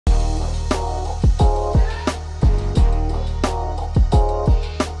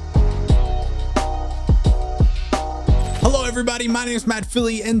everybody, my name is Matt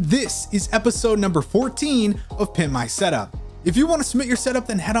Philly and this is episode number 14 of Pimp My Setup. If you want to submit your setup,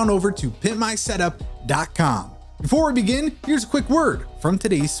 then head on over to pimpmysetup.com. Before we begin, here's a quick word from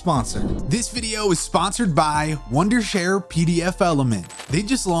today's sponsor. This video is sponsored by Wondershare PDF Element. They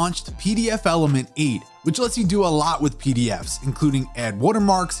just launched PDF Element 8, which lets you do a lot with PDFs, including add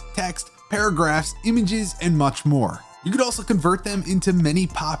watermarks, text, paragraphs, images, and much more. You could also convert them into many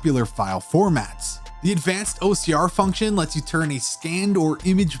popular file formats. The advanced OCR function lets you turn a scanned or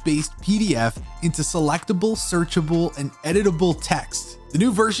image-based PDF into selectable, searchable, and editable text. The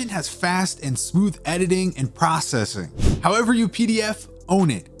new version has fast and smooth editing and processing. However you PDF,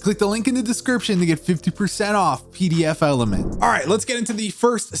 own it. Click the link in the description to get 50% off PDF Element. All right, let's get into the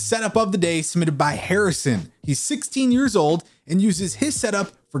first setup of the day submitted by Harrison. He's 16 years old and uses his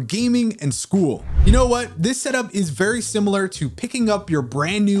setup for gaming and school. You know what? This setup is very similar to picking up your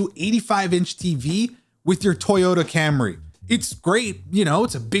brand new 85-inch TV with your Toyota Camry. It's great, you know,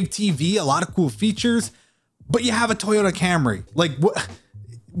 it's a big TV, a lot of cool features, but you have a Toyota Camry. Like,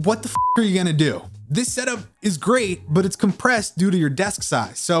 what the f are you gonna do? This setup is great, but it's compressed due to your desk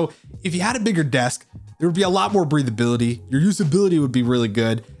size. So if you had a bigger desk, there would be a lot more breathability, your usability would be really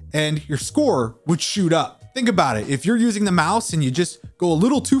good, and your score would shoot up. Think about it. If you're using the mouse and you just go a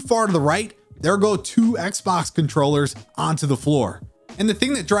little too far to the right, there go 2 Xbox controllers onto the floor. And the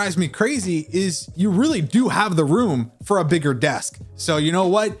thing that drives me crazy is you really do have the room for a bigger desk. So you know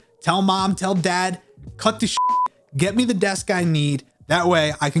what? Tell mom, tell dad, cut the shit, get me the desk I need. That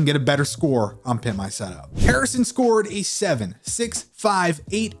way I can get a better score on Pimp My Setup. Harrison scored a 7, 6, 5,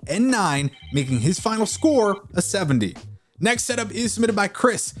 8, and 9, making his final score a 70. Next setup is submitted by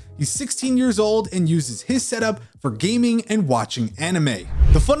Chris. He's 16 years old and uses his setup for gaming and watching anime.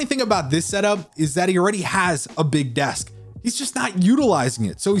 The funny thing about this setup is that he already has a big desk. He's just not utilizing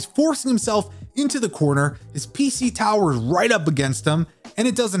it. So he's forcing himself into the corner. His PC tower is right up against him and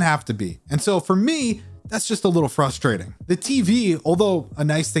it doesn't have to be. And so for me, that's just a little frustrating. The TV, although a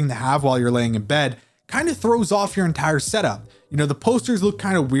nice thing to have while you're laying in bed, kind of throws off your entire setup. You know, the posters look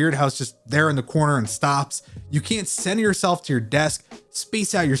kind of weird how it's just there in the corner and stops. You can't center yourself to your desk,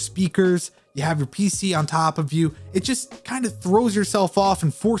 space out your speakers. You have your PC on top of you. It just kind of throws yourself off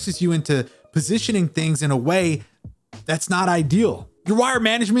and forces you into positioning things in a way that's not ideal. Your wire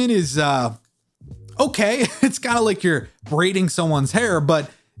management is okay. It's kind of like you're braiding someone's hair, but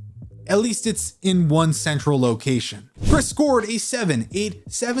at least it's in one central location. Chris scored a 7, 8,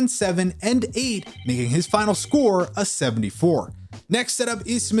 7, 7, and 8, making his final score a 74. Next setup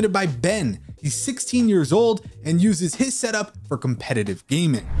is submitted by Ben. He's 16 years old and uses his setup for competitive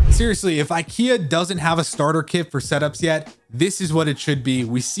gaming. Seriously, if IKEA doesn't have a starter kit for setups yet, this is what it should be.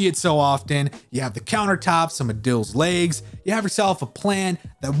 We see it so often. You have the countertop, some of Dill's legs, you have yourself a plan,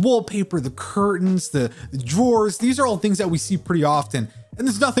 that wallpaper, the curtains, the drawers. These are all things that we see pretty often. And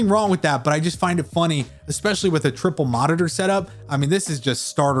there's nothing wrong with that, but I just find it funny, especially with a triple monitor setup. I mean, this is just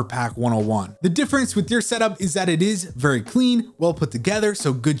starter pack 101. The difference with your setup is that it is very clean, well put together,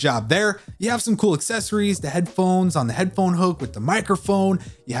 so good job there. You have some cool accessories, the headphones on the headphone hook with the microphone,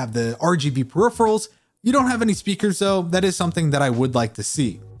 you have the RGB peripherals. You don't have any speakers though. That is something that I would like to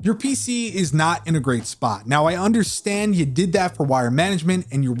see. Your PC is not in a great spot. Now I understand you did that for wire management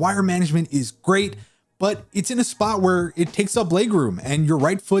and your wire management is great, but it's in a spot where it takes up legroom and your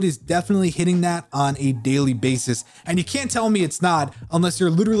right foot is definitely hitting that on a daily basis. And you can't tell me it's not unless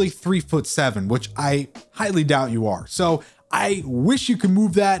you're literally 3'7", which I highly doubt you are. So I wish you could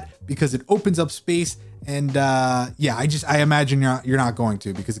move that because it opens up space. And yeah, I imagine you're not going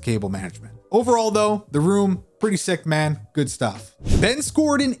to because of cable management. Overall though, the room, pretty sick, man. Good stuff. Ben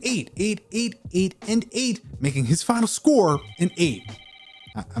scored an 8, 8, 8, 8, and 8, making his final score an 8.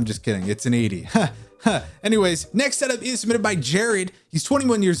 I'm just kidding. It's an 80. Anyways, next setup is submitted by Jared. He's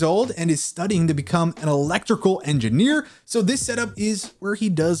 21 years old and is studying to become an electrical engineer. So this setup is where he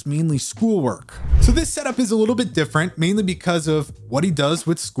does mainly schoolwork. So this setup is a little bit different, mainly because of what he does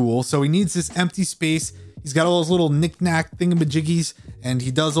with school. So he needs this empty space. He's got all those little knick-knack thingamajiggies and he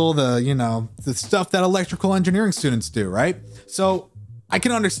does all the, you know, the stuff that electrical engineering students do, right? So I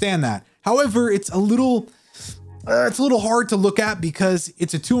can understand that. However, it's a little hard to look at because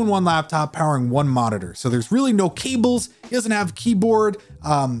it's a 2-in-1 laptop powering one monitor. So there's really no cables. He doesn't have a keyboard.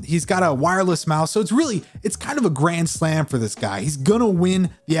 He's got a wireless mouse. So it's kind of a grand slam for this guy. He's gonna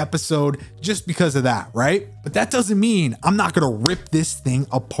win the episode just because of that, right? But that doesn't mean I'm not gonna rip this thing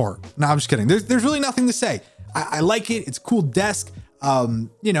apart. No, I'm just kidding. There's really nothing to say. I like it. It's a cool desk.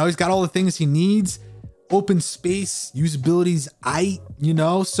 You know, he's got all the things he needs. Open space, usability's you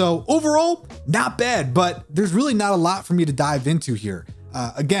know, so overall, not bad, but there's really not a lot for me to dive into here.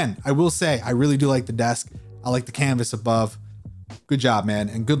 Again, I will say, I really do like the desk. I like the canvas above. Good job, man,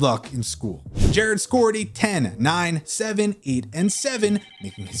 and good luck in school. Jared scored a 10, 9, 7, 8, and 7,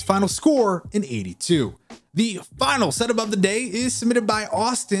 making his final score an 82. The final setup of the day is submitted by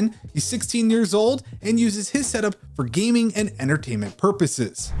Austin. He's 16 years old and uses his setup for gaming and entertainment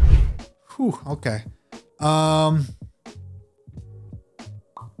purposes. Whew, okay. Yeah.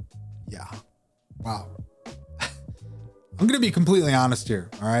 Wow. I'm gonna be completely honest here,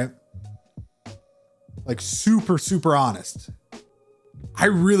 all right? Like super honest. I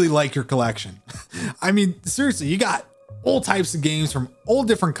really like your collection. I mean, seriously, you got all types of games from all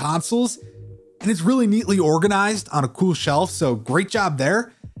different consoles, and it's really neatly organized on a cool shelf. So great job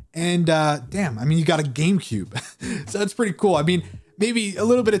there. And damn, I mean, you got a GameCube. So that's pretty cool. I mean, maybe a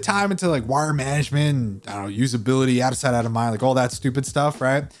little bit of time into like wire management, I don't know, usability, out of sight, out of mind, like all that stupid stuff,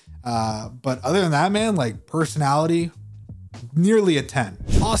 right? But other than that, man, like personality, nearly a 10.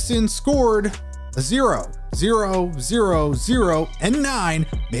 Austin scored a 0, 0, 0, 0, and 9,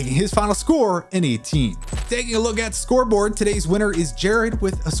 making his final score an 18. Taking a look at Scoreboard, today's winner is Jared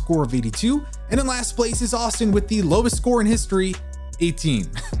with a score of 82, and in last place is Austin with the lowest score in history, 18.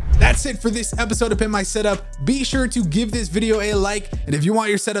 That's it for this episode of Pimp My Setup. Be sure to give this video a like, and if you want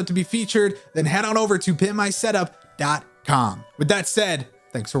your setup to be featured, then head on over to pimpmysetup.com. With that said,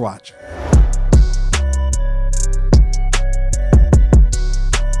 thanks for watching.